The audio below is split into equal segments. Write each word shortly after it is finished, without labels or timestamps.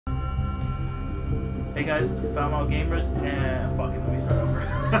Hey guys, Foul Gamers, and fuck it, let me start over.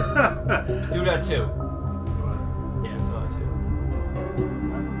 Do that too. Yeah. Do that too.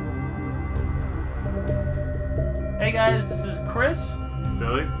 Hey guys, this is Chris.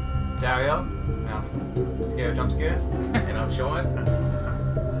 Billy? Dario. No. Scared jump scares. And I'm Sean.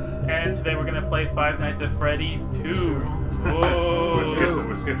 And today we're gonna play Five Nights at Freddy's 2. Whoa.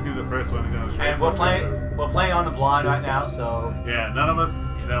 We're skipping the first one and going straight. And we're playing on the blind right now, so Yeah, none of us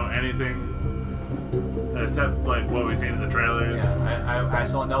know anything except like what we've seen in the trailers. yeah, I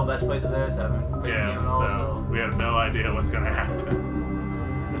saw no Let's Plays of this. I haven't played the game at all, so we have no idea what's gonna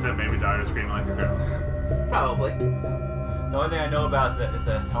happen. Except maybe Dario screaming like a girl. Probably. The only thing I know about is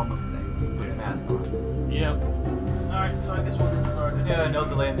the helmet thing with the mask on. Yep. Alright, so I guess we'll get started. Yeah, no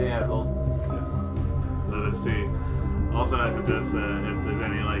delay in the inevitable. Let us see. Also, I suggest if there's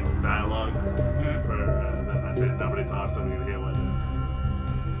any like dialogue for that I say nobody talks, so we can hear what.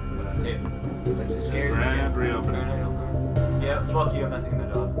 But it scares me. Grand reopening. Yeah, fuck you. I'm not taking the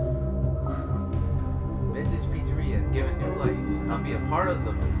job. Vintage Pizzeria, given new life. I'll be a part of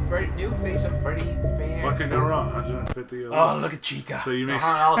the new face of Freddy fan. What can go wrong? 150. Oh, look at Chica. So you make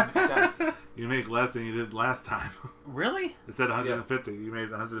 $100.50. you make less than you did last time. Really? It said 150. You made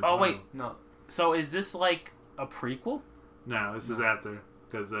 120. Oh, wait. No. So is this like a prequel? No, this is after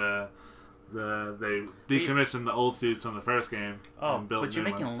because they decommissioned the old suits from the first game. Oh, and built but you're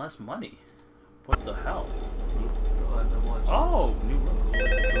new making ones. less money. What the hell? Oh. Oh, new room.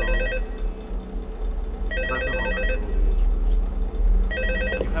 Press and hold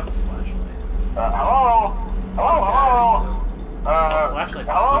You have a flashlight. Hello? Flashlight.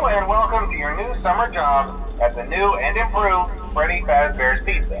 Hello and welcome to your new summer job at the new and improved Freddy Fazbear's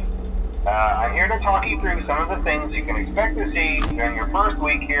Pizza. I'm here to talk you through some of the things you can expect to see during your first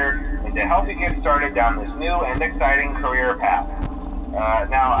week here and to help you get started down this new and exciting career path.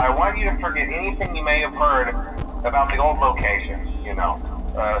 Now, I want you to forget anything you may have heard about the old location, you know.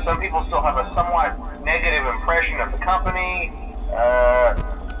 Some people still have a somewhat negative impression of the company.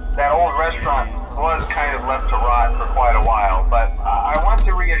 That old restaurant was kind of left to rot for quite a while, but I want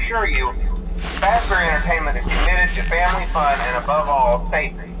to reassure you, Fazbear Entertainment is committed to family fun and above all,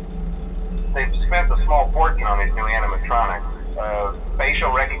 safety. They've spent a small fortune on these new animatronics.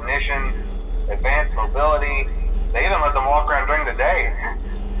 Facial recognition, advanced mobility, they even let them walk around during the day.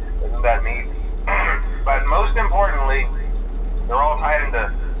 Isn't that neat? But most importantly, they're all tied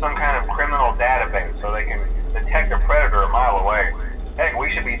into some kind of criminal database so they can detect a predator a mile away. Heck, we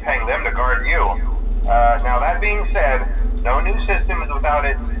should be paying them to guard you. Now that being said, no new system is without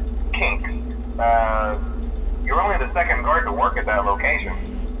its kinks. You're only the second guard to work at that location.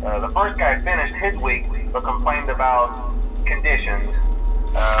 The first guy finished his week but complained about conditions.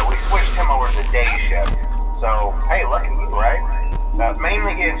 We switched him over to the day shift. So, hey, lucky you, right?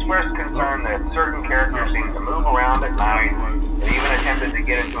 Mainly he expressed concern that certain characters seem to move around at night and even attempted to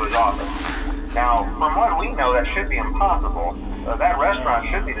get into his office. Now, from what we know, that should be impossible. That restaurant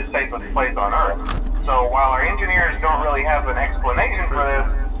should be the safest place on Earth. So while our engineers don't really have an explanation for this,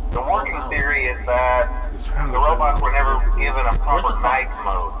 the working theory is that the robots were never given a proper night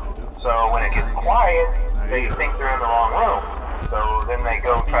mode. So when it gets quiet, they think they're in the wrong room. So then they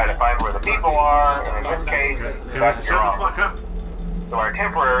go try to find where the people are, and in this case, that's your office. So our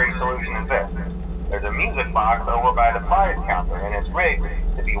temporary solution is this. There's a music box over by the prize counter, and it's rigged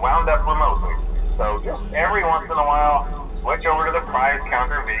to be wound up remotely. So just every once in a while, switch over to the prize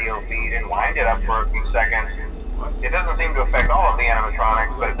counter video feed and wind it up for a few seconds. It doesn't seem to affect all of the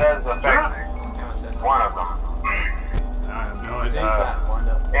animatronics, but it does affect one of them. I have no idea.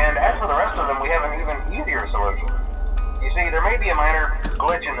 And as for the rest of them, we have an even easier solution. You see, there may be a minor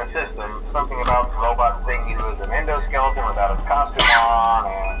glitch in the system, something about the robot seeing you as an endoskeleton without its costume on,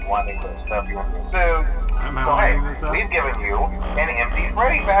 and wanting to stuff you into a suit. So hey, we've given you an empty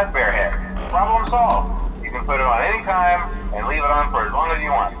Freddy Fazbear head. Problem solved. You can put it on any time, and leave it on for as long as you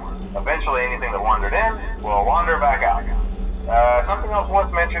want. Eventually anything that wandered in will wander back out. Something else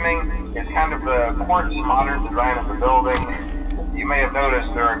worth mentioning is kind of the quirky modern design of the building. You may have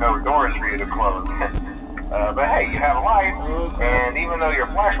noticed there are no doors for you to close. But hey, you have light, and even though your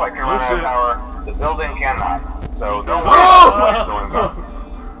flashlight can run out of power, the building cannot. So don't worry about what's going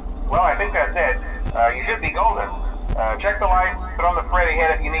on. Well, I think that's it. You should be golden. Check the lights, put on the Freddy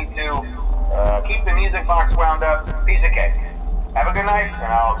head if you need to. Keep the music box wound up. Piece of cake. Have a good night,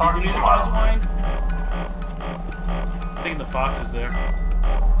 and I'll talk to you tomorrow. I think the fox is there.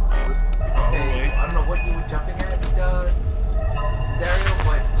 Hey, I don't know what you were jumping at, Dario,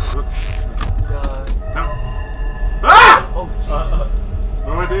 but No. Ah! oh Jesus!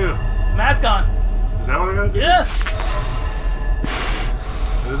 What do I do? Mask on. Is that what I gotta do? Yes.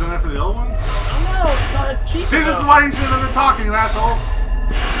 Isn't it that for the old ones? Oh no, it's not as cheap. See, this is why you shouldn't have been talking, you assholes.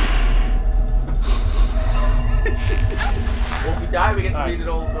 Well, if we die, we get to read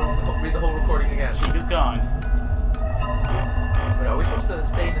the whole recording again. Chica's gone. But are we supposed to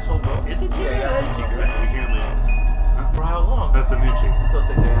stay in this whole room? Is it Chica? Yeah, It's Chica, You right? can't leave. Huh? For how long? That's the new cheat. Until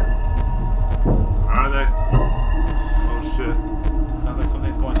 6 a.m. Are they? Oh shit. Sounds like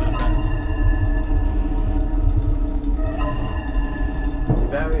something's going through the fence.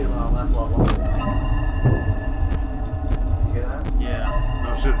 Battery lasts a lot longer. You hear that? Yeah.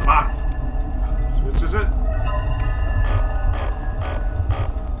 Oh shit, the box. Shit.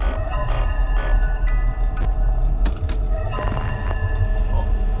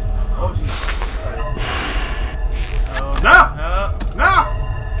 Oh, jeez. Oh, No! No!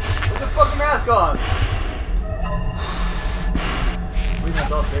 Put the fucking mask on! We have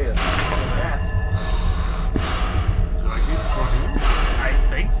Darth Vader. Fucking mask. Do I keep it for you? I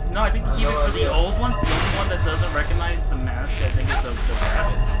think so. No, I think you keep No it for the idea. old ones. The only one that doesn't recognize the mask, I think, is the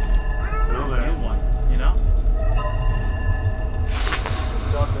rabbit. Still The there. new one, you know?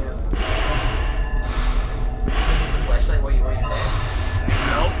 Darth Vader. Use the flashlight while you wear your mask.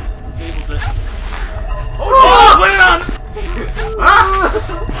 Nope. Disables it. Oh, Put it on! Ah!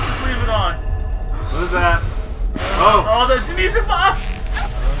 Leave it on. What is that? Oh! Oh, the music box!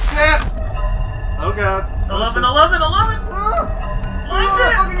 Shit! Oh god. 11, 11, 11! We're Find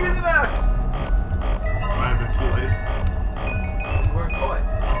it! fucking using max! Might have been too late. we're caught.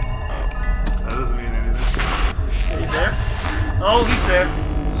 That doesn't mean anything. He's there? Oh, he's there.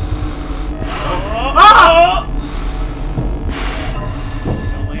 Oh, Ah!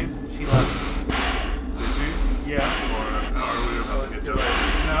 Don't leave. She left. Did she? Yeah. Or are we about to get to it?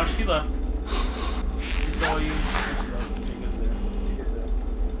 No, she left. She's all you. She left. Chica's there.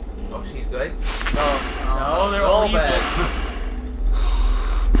 Oh, she's good. No, they're all evil. bad.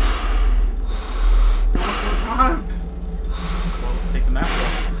 What's going on? Well, take the mask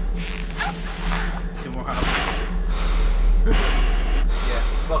off. 2 more hours. Yeah,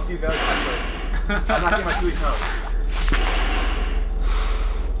 fuck you guys. I'm not getting my 2 weeks notice.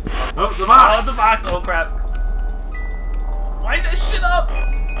 Oh, the box! Oh, the box. Oh, crap. Wind that shit up.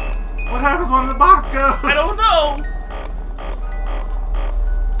 What happens when the box goes? I don't know.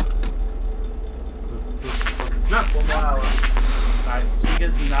 No. 1 more hour. Alright,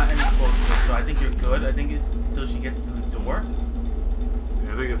 Chica's not any closer, so I think you're good. I think it's till she gets to the door.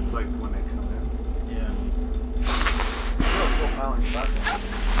 Yeah, I think it's like when they come in. Yeah. Still full power in the platform.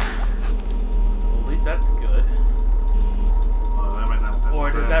 Well, at least that's good. Well, that might not.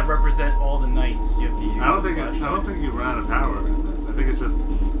 Or does that represent all the nights you have to use? I don't think the flashlight? I don't think you run out of power in this. I think it's just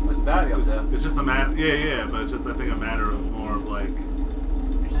There's a battery up there. it's just a matter. Yeah, but it's just I think a matter of more of like. Is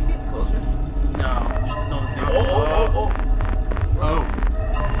she getting closer? No, she's still in the same. Oh! What? Oh,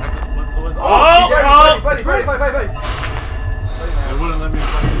 Oh! Freddy, It wouldn't let me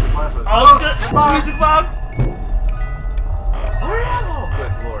fucking use the flashlight. Oh, the the box! music box! Oh,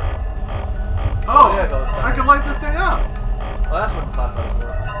 good lord. Oh, there it goes. I can light this thing up. Well, that's what the flashlight's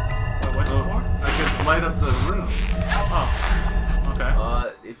for. Wait, what's it Oh, for? I can light up the room. Oh. Okay.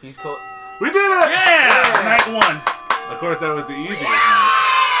 If he's close. We did it! Yeah! Night 1. Of course, that was the easiest night.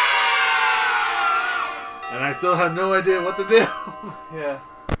 And I still have no idea what to do. Yeah.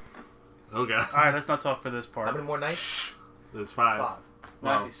 Oh god. Alright, let's not talk for this part. How many more nights? There's 5. 5.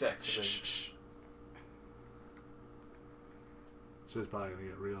 Wow. Actually 6. Shh. Shit's probably gonna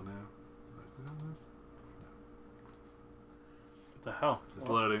get real now. What the hell? It's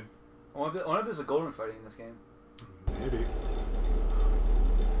loading. I wonder if there's a golden Freddy in this game. Maybe.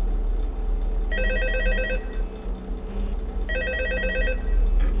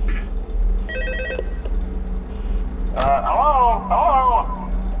 Hello?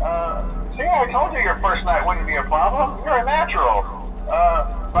 See, I told you your first night wouldn't be a problem. You're a natural.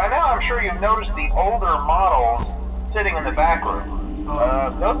 By now I'm sure you've noticed the older models sitting in the back room.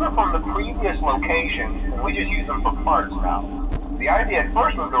 Those are from the previous location, and we just use them for parts now. The idea at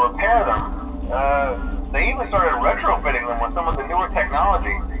first was to repair them. They even started retrofitting them with some of the newer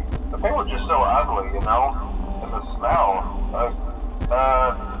technology, but they were just so ugly, you know? And the smell.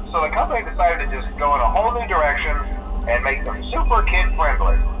 So the company decided to just go in a whole new direction and make them super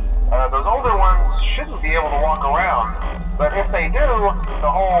kid-friendly. Those older ones shouldn't be able to walk around, but if they do,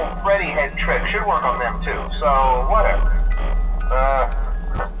 the whole Freddy head trick should work on them too, so whatever.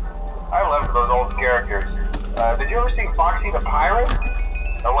 I loved those old characters. Did you ever see Foxy the Pirate?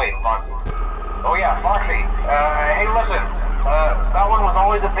 Oh wait, Foxy. Oh yeah, Foxy. Hey listen, that one was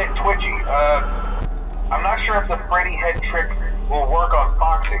always a bit twitchy. I'm not sure if the Freddy head trick will work on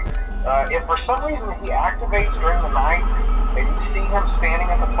Foxy. If for some reason he activates during the night, and you see him standing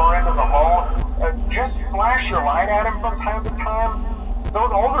at the far end flash your light at him from time to time,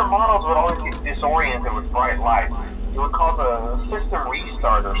 those older models would always get disoriented with bright light. It would cause a system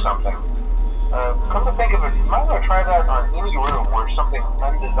restart or something. Come to think of it, you might want to try that on any room where something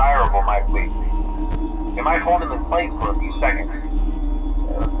undesirable might be. It might hold him in place for a few seconds.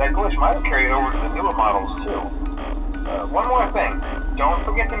 That glitch might have carried over to the newer models too. One more thing, don't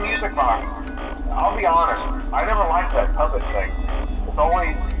forget the music box. I'll be honest, I never liked that puppet thing. It's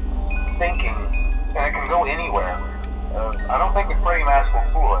always thinking, and it can go anywhere. I don't think the Freddy mask will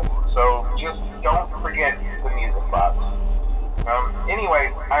fool it, so just don't forget the music box.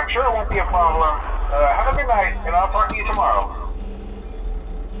 Anyway, I'm sure it won't be a problem. Have a good night, and I'll talk to you tomorrow.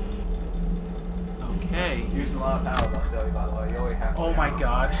 Okay. Using a lot of power, don't tell you, by the way. You always have to. Oh my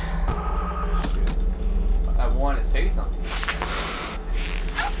god. I want to say something.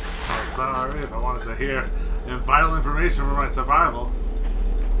 Oh, sorry if I wanted to hear vital information for my survival.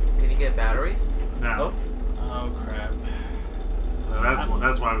 Can you get batteries? No. Nope. Oh crap. So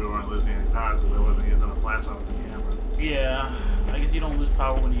that's why we weren't losing any power, because I wasn't using a flash on the camera. Yeah. I guess you don't lose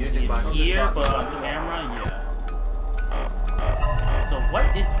power when you use it here, but on camera, yeah. So what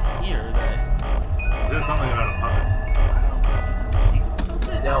is here that... There's something about a puppet. I don't know. Is it the secret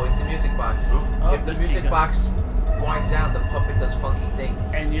puppet? No, it's the music box. Oh, If the there's music Chica. box winds down, the puppet does funky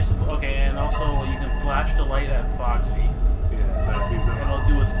things. And you're okay, and also you can flash the light at Foxy, Yeah, so if he's in and the, it'll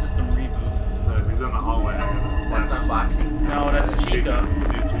do a system reboot. so if he's in the hallway, I gotta That's flash. not Foxy. No, that's Chica.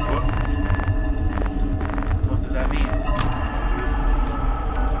 Yeah, Chica. What does that mean?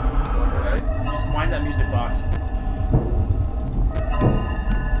 Okay. Just wind that music box.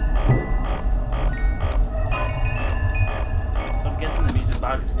 So I'm guessing the music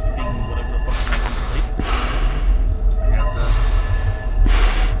box is keeping whatever the fuck's going on asleep. I guess so.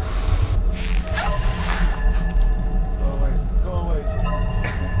 Go away. Go away, Chica.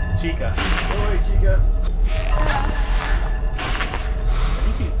 Chica. Go away, Chica. I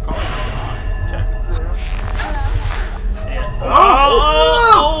think she's probably on. Check. Yeah.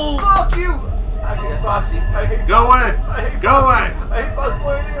 Oh! Fuck you! I Is hate that Fox. Foxy? I hate Go away! I hate Go away! I hate Fox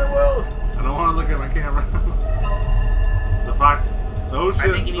more than anything in the world. I don't want to look at my camera. The fox. Oh I think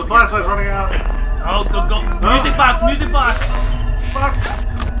shit! he The needs to flashlight's running out. Oh, go. Music box, music box. Fuck!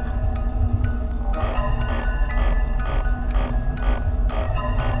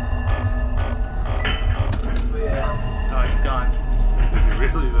 Yeah. Oh, he's gone. Is he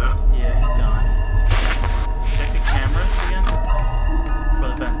really though? Yeah, he's gone. Check the cameras again. For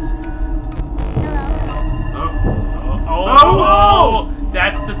the vents. Oh. Oh,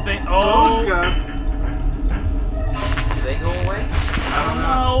 that's the thing. Oh, Oh, God. Do they go away? I don't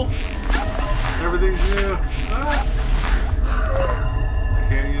know. Everything's new. Ah. I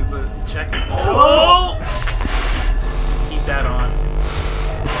can't use the. Check. Oh! Just keep that on.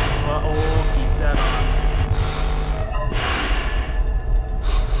 Keep that on.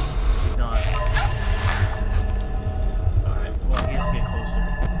 He's gone. Alright, well, he has to get closer.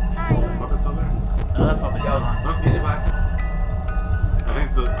 Puppet still there? That puppet's Yo, gone. music box. I think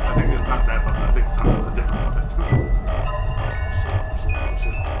it's not that puppet. I think it's something with a different puppet.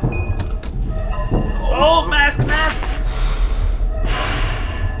 Shit. Oh, mask!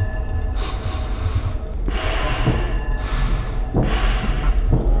 Oh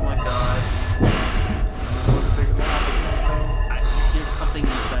my god. I think there's something in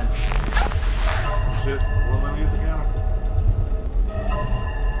the vents. Shit. Well, let me use the camera.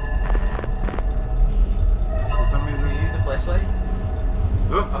 For some Can you reason. use the flashlight?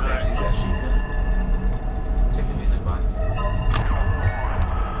 Oh. Okay, Alright, she's there's there. Chica. Check the music box.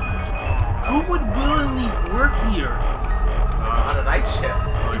 Who would willingly work here? On a night shift.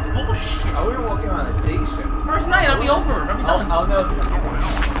 It's bullshit. I wouldn't walk in on a day shift. First night, I'll be over. I'll be done. I'll know.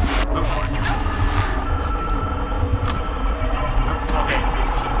 Okay, is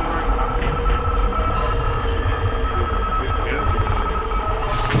Chica wearing hot pants?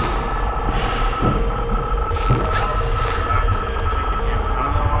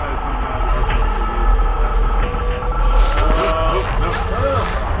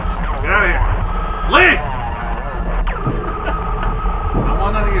 Get out of here! Leave! I don't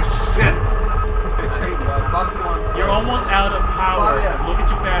want none of your shit. You're almost out of power. 5 a.m. Look at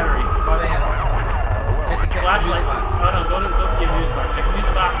your battery. 5 a.m. Check the Flashlight. music box. Oh no, go to the music box. Check the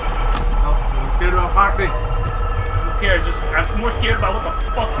music box. No, I'm scared about Foxy. Who cares? Just I'm more scared about what the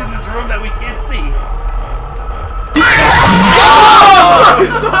fuck's in this room that we can't see.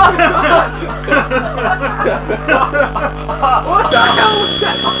 What the hell was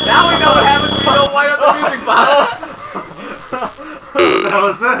that? Now we know what happens when you don't light up the music box. What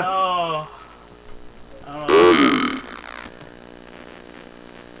was this? Oh.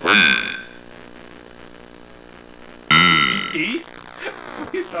 T?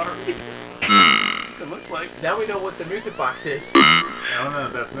 Atari. It looks like. Now we know what the music box is. I don't know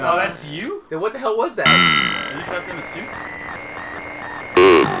if that's Oh, not. that's you? Then what the hell was that? Are you trapped in a suit?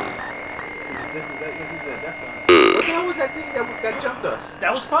 This is a death gun. What the hell was that thing that jumped us?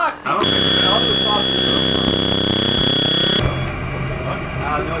 That was Foxy. I don't think so. No, it was Foxy.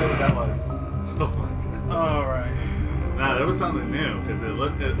 I have no idea what that was. Alright. Nah, that was something new because it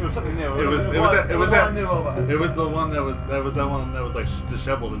looked. It was something new. It was one new of us. It was the one that was like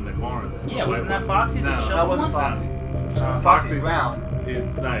disheveled in the corner. There. Yeah, wasn't that Foxy? No. The That shovel wasn't one? Foxy. Foxy. Foxy Brown.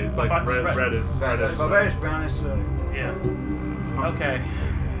 He's like Foxy's red. reddish. But reddish, brownish. Yeah. Okay.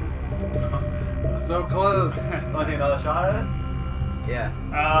 So close. Want to take another shot at it? Yeah.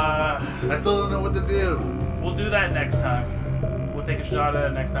 I still don't know what to do. We'll do that next time. We'll take a shot at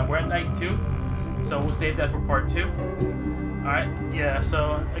it next time. We're at night 2, so we'll save that for part 2. Alright, yeah,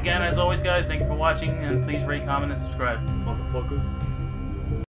 so again, as always, guys, thank you for watching, and please rate, comment, and subscribe. Motherfuckers.